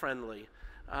maker friendly.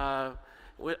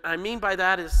 What I mean by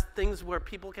that is things where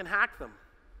people can hack them,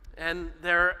 and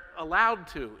they're allowed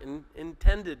to,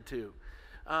 intended to.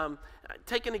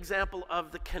 Take an example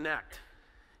of the Kinect.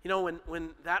 When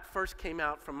that first came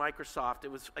out from Microsoft,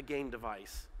 it was a game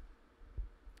device.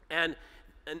 And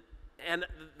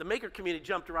the maker community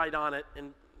jumped right on it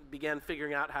and began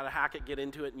figuring out how to hack it, get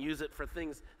into it, and use it for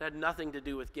things that had nothing to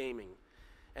do with gaming,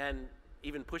 and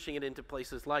even pushing it into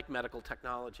places like medical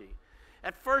technology.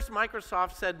 At first,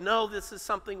 Microsoft said, no, this is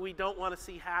something we don't want to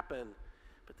see happen.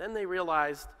 But then they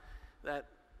realized that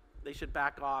they should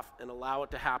back off and allow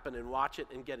it to happen and watch it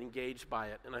and get engaged by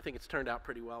it. And I think it's turned out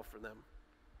pretty well for them.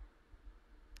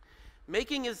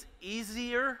 Making is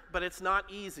easier, but it's not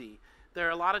easy. There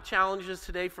are a lot of challenges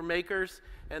today for makers,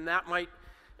 and that might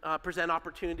present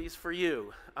opportunities for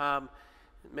you.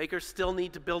 Makers still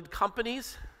need to build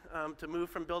companies to move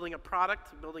from building a product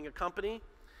to building a company.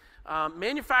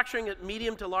 Manufacturing at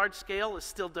medium to large scale is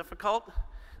still difficult.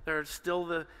 There are still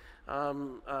the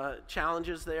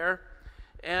challenges there.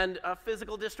 And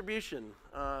physical distribution.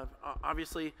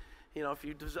 Obviously, if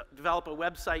you develop a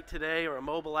website today or a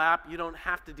mobile app, you don't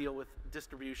have to deal with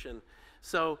distribution.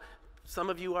 So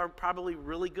some of you are probably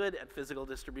really good at physical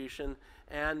distribution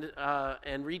and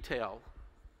retail.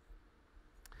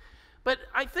 But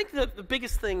I think that the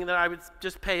biggest thing that I would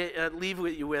just leave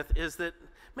with you with is that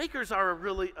makers are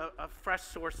really a fresh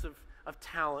source of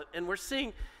talent, and we're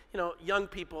seeing, young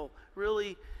people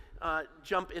really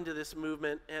jump into this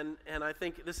movement. And I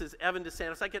think this is Evan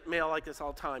DeSantis. I get mail like this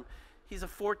all the time. He's a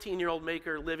 14-year-old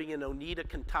maker living in Oneida,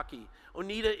 Kentucky.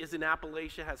 Oneida is in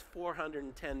Appalachia, has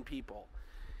 410 people.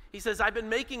 He says, I've been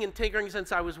making and tinkering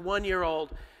since I was 1 year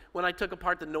old when I took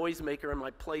apart the noisemaker in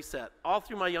my playset. All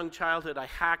through my young childhood, I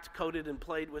hacked, coded, and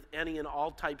played with any and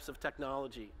all types of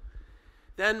technology.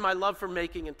 Then my love for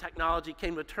making and technology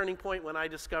came to a turning point when I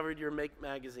discovered your Make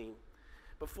magazine.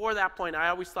 Before that point, I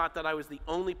always thought that I was the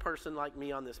only person like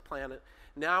me on this planet.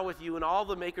 Now with you and all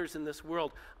the makers in this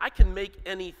world, I can make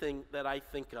anything that I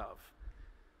think of.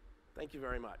 Thank you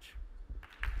very much.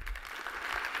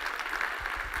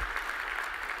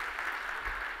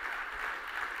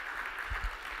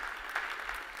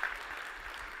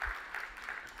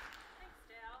 Thanks,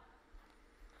 Dale.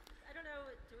 I don't know,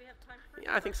 do we have time for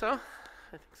Yeah, I think so.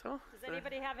 Does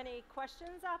anybody have any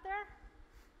questions out there?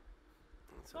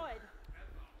 Lloyd.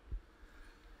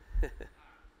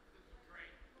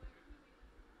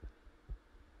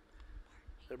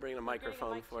 They're bringing a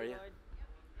microphone for you. Lloyd.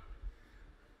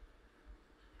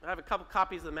 I have a couple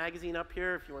copies of the magazine up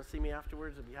here. If you want to see me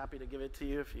afterwards, I'd be happy to give it to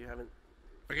you if you haven't.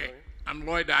 Okay, I'm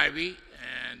Lloyd Ivy,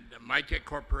 and MyTech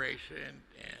Corporation,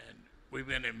 and we've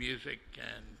been in music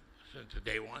and since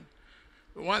day one.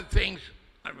 But one of the things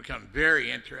I've become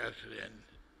very interested in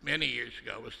many years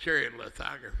ago was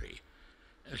stereolithography.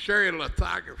 And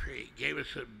stereolithography gave us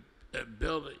the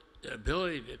ability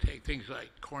to take things like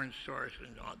corn stalks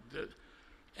and all this.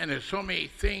 And there's so many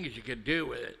things you could do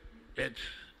with it. It's,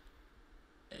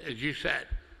 as you said,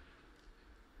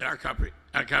 our company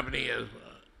is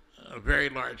a very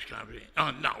large company.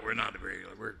 Oh, no, we're not a very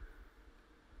large,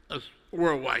 we're a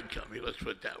worldwide company, let's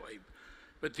put it that way.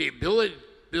 But the ability to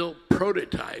build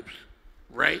prototypes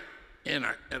right at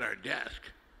our desk.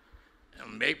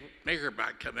 And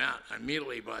MakerBot come out, I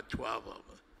immediately bought 12 of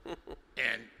them.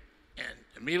 and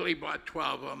immediately bought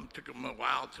 12 of them, took them a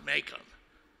while to make them.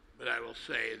 But I will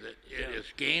say that it is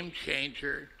game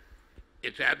changer.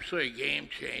 It's absolutely a game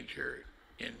changer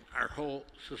in our whole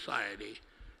society.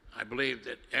 I believe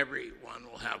that everyone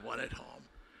will have one at home.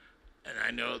 And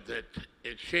I know that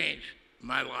it changed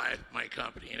my life, my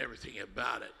company, and everything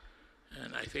about it.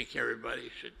 and I think everybody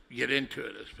should get into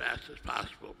it as fast as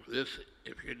possible. This,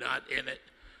 if you're not in it,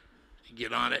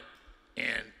 get on it.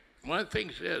 And one of the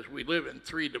things is we live in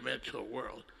three-dimensional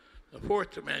world. The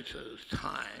fourth dimension is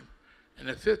time, and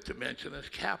the fifth dimension is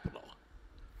capital.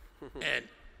 And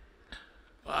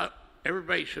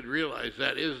everybody should realize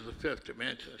that is the fifth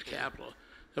dimension is capital.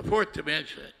 The fourth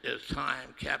dimension is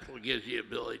time. Capital gives you the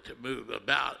ability to move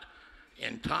about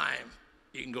in time.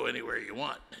 You can go anywhere you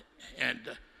want. And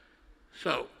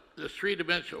so this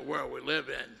three-dimensional world we live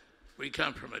in, we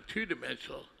come from a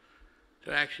two-dimensional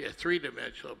to actually a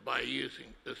three-dimensional by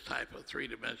using this type of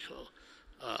three-dimensional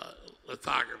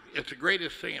lithography. It's the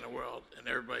greatest thing in the world, and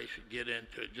everybody should get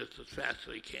into it just as fast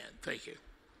as they can. Thank you.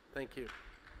 Thank you.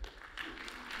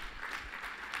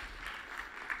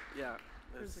 Yeah.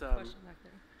 There's a question back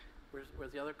there.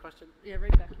 Where's the other question? Yeah,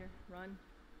 right back here. Ron?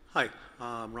 Hi,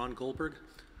 Ron Goldberg.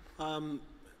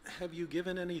 Have you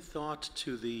given any thought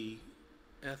to the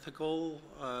ethical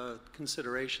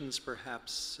considerations,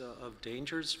 perhaps, of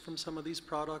dangers from some of these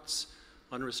products?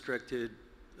 Unrestricted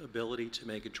ability to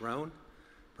make a drone,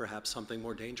 perhaps something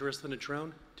more dangerous than a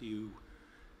drone?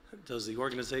 Does the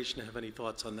organization have any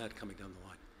thoughts on that coming down the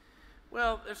line?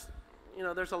 Well,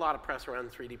 there's a lot of press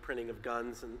around 3D printing of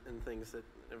guns and things that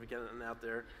are getting out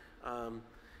there,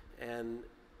 and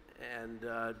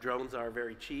drones are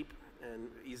very cheap and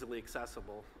easily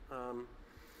accessible. I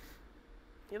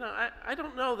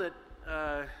don't know that.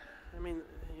 To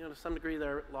some degree,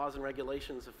 there are laws and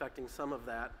regulations affecting some of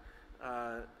that.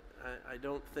 I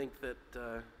don't think that.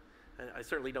 I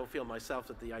certainly don't feel myself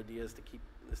that the idea is to keep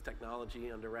this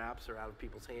technology under wraps or out of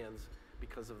people's hands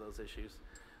because of those issues.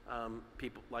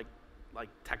 People like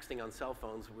texting on cell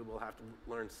phones, we will have to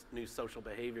learn new social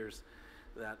behaviors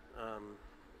that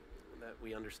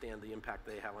we understand the impact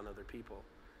they have on other people.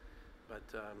 But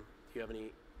do you have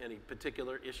any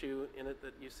particular issue in it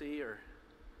that you see, or?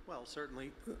 Well,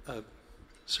 certainly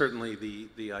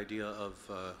the idea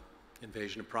of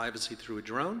invasion of privacy through a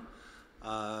drone.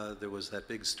 There was that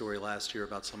big story last year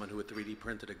about someone who had 3D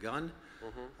printed a gun.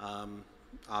 Mm-hmm.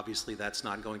 Obviously, that's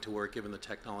not going to work given the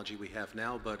technology we have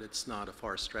now, but it's not a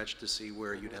far stretch to see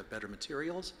where you'd have better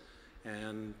materials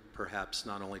and perhaps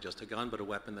not only just a gun, but a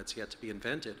weapon that's yet to be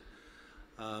invented.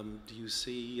 Do you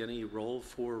see any role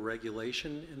for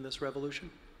regulation in this revolution?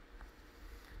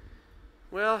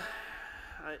 Well,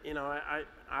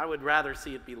 I would rather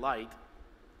see it be light.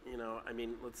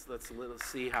 Let's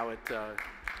see how it.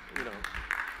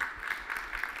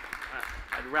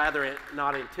 I'd rather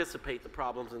not anticipate the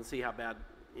problems and see how bad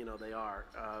they are.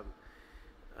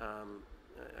 I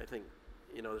think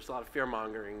there's a lot of fear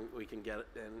mongering we can get,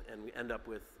 and we end up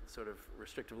with sort of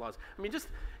restrictive laws. Just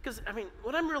because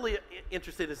what I'm really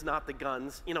interested in is not the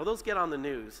guns. Those get on the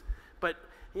news, but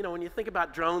when you think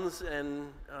about drones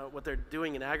and what they're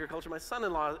doing in agriculture, my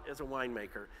son-in-law is a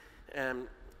winemaker, and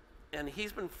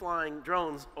he's been flying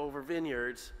drones over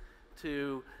vineyards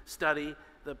to study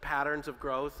the patterns of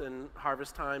growth and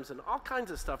harvest times and all kinds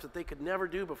of stuff that they could never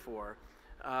do before.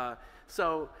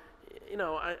 So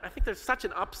I think there's such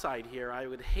an upside here. I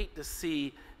would hate to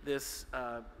see this,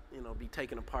 be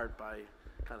taken apart by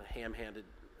kind of ham-handed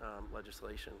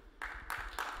legislation.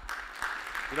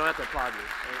 You don't have to applaud me.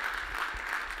 Right?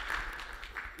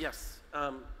 Yes,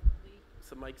 some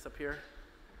mics up here.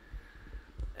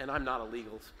 And I'm not a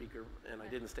legal speaker, and I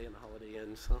didn't stay in the Holiday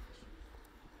Inn, so.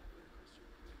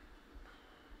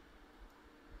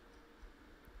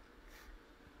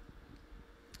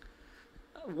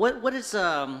 What is,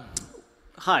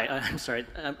 hi, I'm sorry,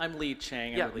 I'm Lee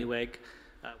Chang, I'm Lee Wig.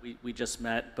 We just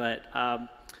met, but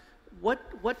what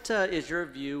is your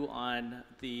view on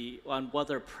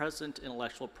whether present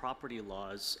intellectual property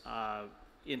laws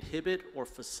inhibit or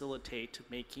facilitate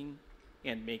making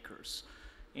and makers?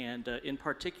 And in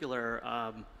particular,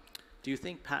 do you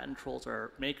think patent trolls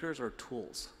are makers or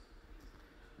tools?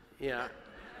 Yeah.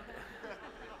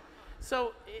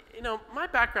 So, my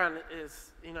background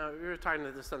is, we were talking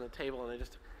to this on the table, and I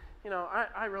just,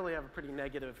 I really have a pretty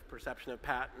negative perception of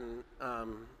patents'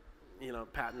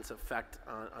 effect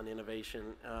on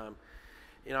innovation. I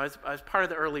was part of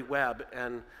the early web,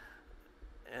 and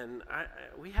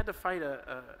we had to fight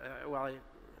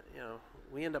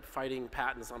we ended up fighting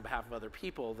patents on behalf of other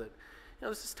people that,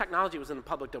 this technology was in the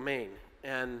public domain,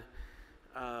 and,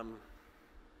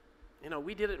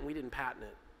 we did it and we didn't patent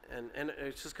it. And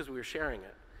it's just because we were sharing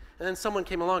it. And then someone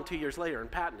came along 2 years later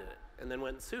and patented it, and then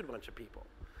went and sued a bunch of people.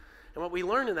 And what we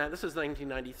learned in that, this was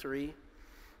 1993,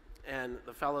 and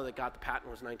the fellow that got the patent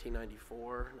was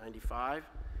 1994, 95.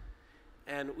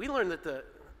 And we learned that the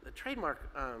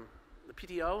trademark, the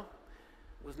PTO,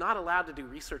 was not allowed to do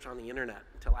research on the internet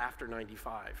until after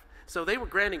 95. So they were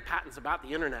granting patents about the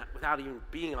internet without even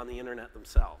being on the internet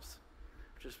themselves,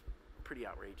 which is pretty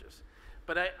outrageous.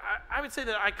 But I would say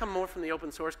that I come more from the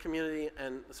open source community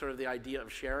and sort of the idea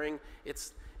of sharing.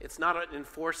 It's not an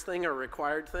enforced thing or a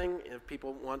required thing. If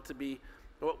people want to be,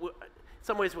 in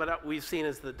some ways what we've seen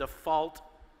as the default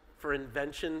for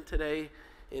invention today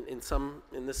in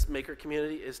this maker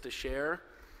community is to share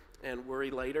and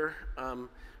worry later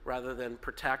rather than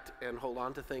protect and hold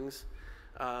on to things.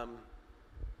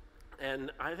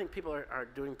 And I think people are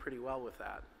doing pretty well with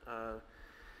that.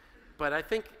 But I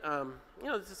think,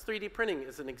 this 3D printing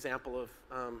is an example of,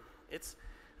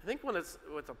 I think what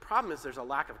the problem is there's a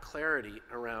lack of clarity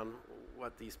around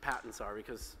what these patents are,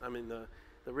 because, I mean, the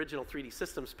original 3D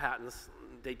systems patents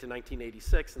date to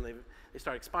 1986, and they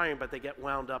start expiring, but they get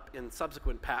wound up in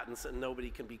subsequent patents, and nobody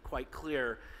can be quite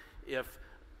clear if,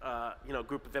 a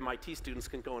group of MIT students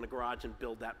can go in a garage and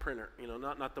build that printer.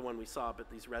 Not the one we saw,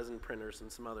 but these resin printers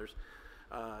and some others.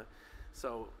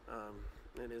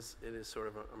 It is sort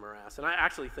of a morass. And I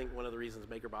actually think one of the reasons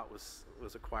MakerBot was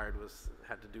acquired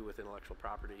had to do with intellectual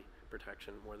property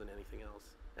protection more than anything else.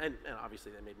 And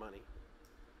obviously they made money.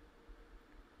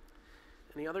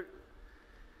 Any other?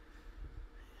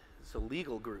 It's a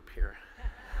legal group here.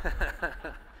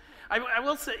 I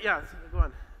will say, yeah, go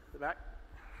on, the back.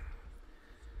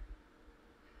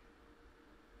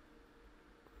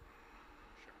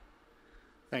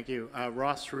 Thank you.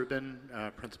 Ross Rubin,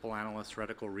 Principal Analyst,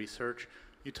 Reticle Research.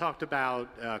 You talked about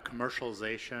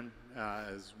commercialization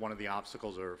as one of the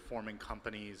obstacles, or forming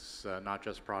companies, not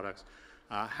just products.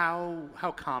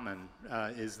 How common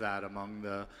is that among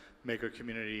the maker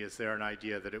community? Is there an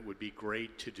idea that it would be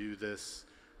great to do this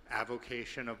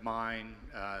avocation of mine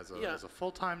as a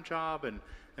full-time job? And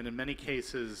in many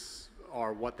cases,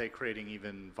 are what they're creating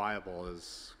even viable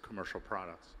as commercial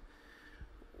products?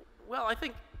 Well, I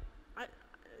think,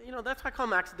 that's why I call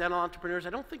them accidental entrepreneurs. I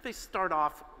don't think they start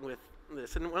off with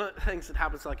this. And one of the things that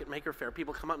happens, like at Maker Faire,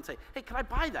 people come up and say, hey, can I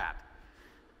buy that?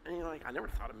 And you're like, I never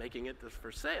thought of making it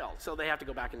for sale. So they have to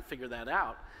go back and figure that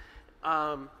out.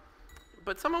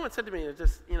 But someone once said to me, it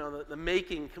just, the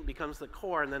making becomes the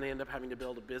core, and then they end up having to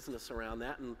build a business around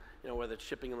that. And, whether it's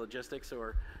shipping and logistics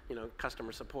or,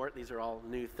 customer support, these are all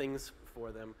new things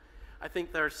for them. I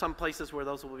think there are some places where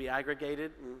those will be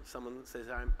aggregated, and someone says,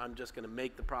 I'm just going to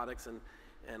make the products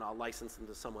and I'll license them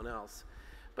to someone else.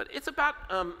 But it's about,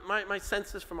 my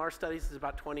sense is from our studies is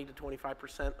about 20 to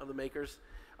 25% of the makers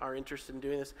are interested in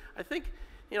doing this. I think,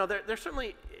 there's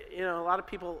certainly, a lot of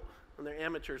people, when they're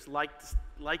amateurs, like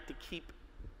to keep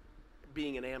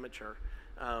being an amateur.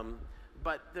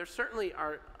 But there certainly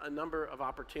are a number of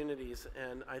opportunities,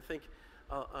 and I think,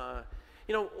 one of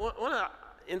the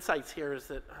insights here is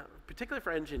that, particularly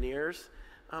for engineers,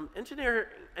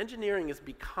 engineering is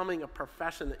becoming a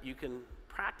profession that you can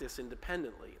practice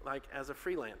independently, like as a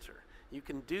freelancer. You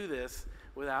can do this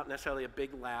without necessarily a big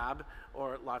lab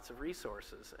or lots of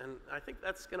resources. And I think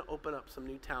that's going to open up some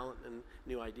new talent and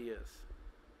new ideas.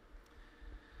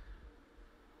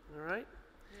 All right?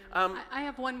 I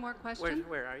have one more question.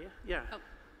 Where are you? Yeah.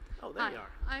 Oh, there you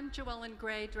are. I'm Joellen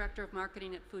Gray, Director of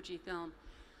Marketing at Fujifilm.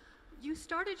 You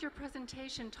started your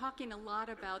presentation talking a lot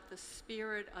about the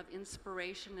spirit of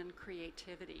inspiration and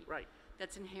creativity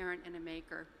that's inherent in a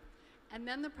maker. And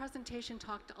then the presentation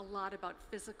talked a lot about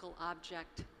physical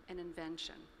object and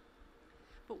invention.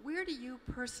 But where do you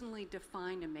personally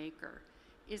define a maker?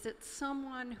 Is it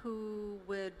someone who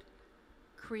would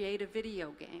create a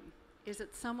video game? Is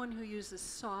it someone who uses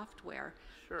software?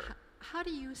 Sure. How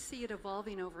do you see it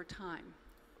evolving over time?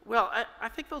 Well, I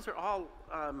think those are all,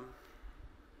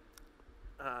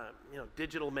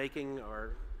 digital making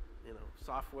or,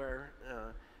 software,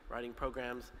 writing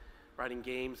programs, writing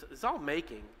games. It's all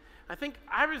making. I think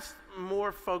I was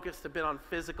more focused a bit on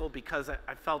physical because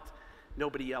I felt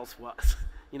nobody else was,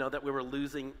 that we were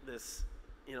losing this,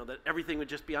 that everything would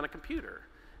just be on a computer.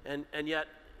 And yet,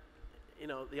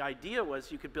 the idea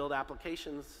was you could build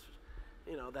applications,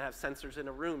 that have sensors in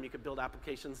a room. You could build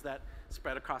applications that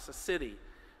spread across a city.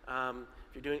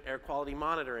 If you're doing air quality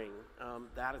monitoring,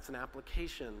 that is an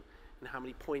application. And how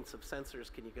many points of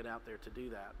sensors can you get out there to do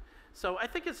that? So I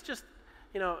think it's just,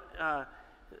 in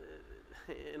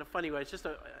a funny way, it's just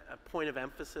a point of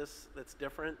emphasis that's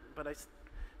different, but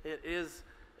it is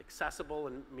accessible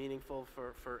and meaningful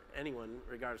for anyone,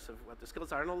 regardless of what the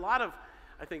skills are. And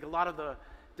I think a lot of the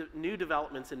new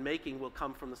developments in making will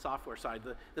come from the software side.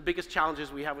 The biggest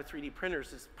challenges we have with 3D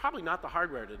printers is probably not the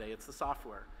hardware today, it's the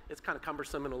software. It's kind of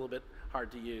cumbersome and a little bit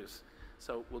hard to use,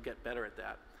 so we'll get better at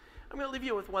that. I'm going to leave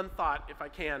you with one thought, if I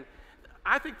can.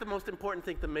 I think the most important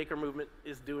thing the maker movement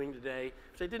is doing today,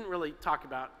 which I didn't really talk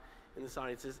about in the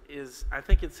sciences, is I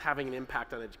think it's having an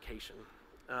impact on education.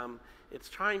 It's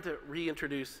trying to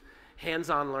reintroduce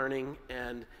hands-on learning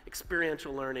and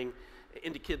experiential learning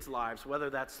into kids' lives, whether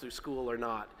that's through school or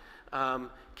not.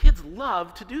 Kids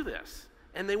love to do this,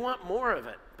 and they want more of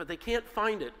it, but they can't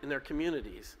find it in their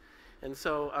communities. And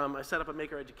so I set up a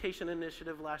Maker Education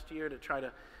Initiative last year to try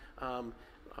to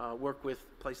work with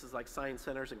places like science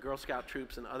centers and Girl Scout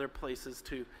troops and other places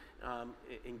to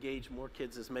engage more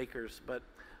kids as makers. But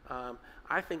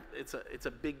I think it's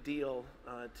a big deal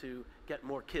to get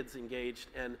more kids engaged,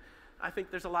 and I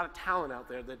think there's a lot of talent out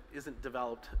there that isn't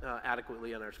developed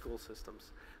adequately in our school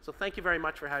systems. So thank you very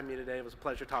much for having me today. It was a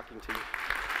pleasure talking to you.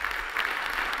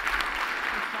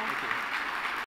 Thank you.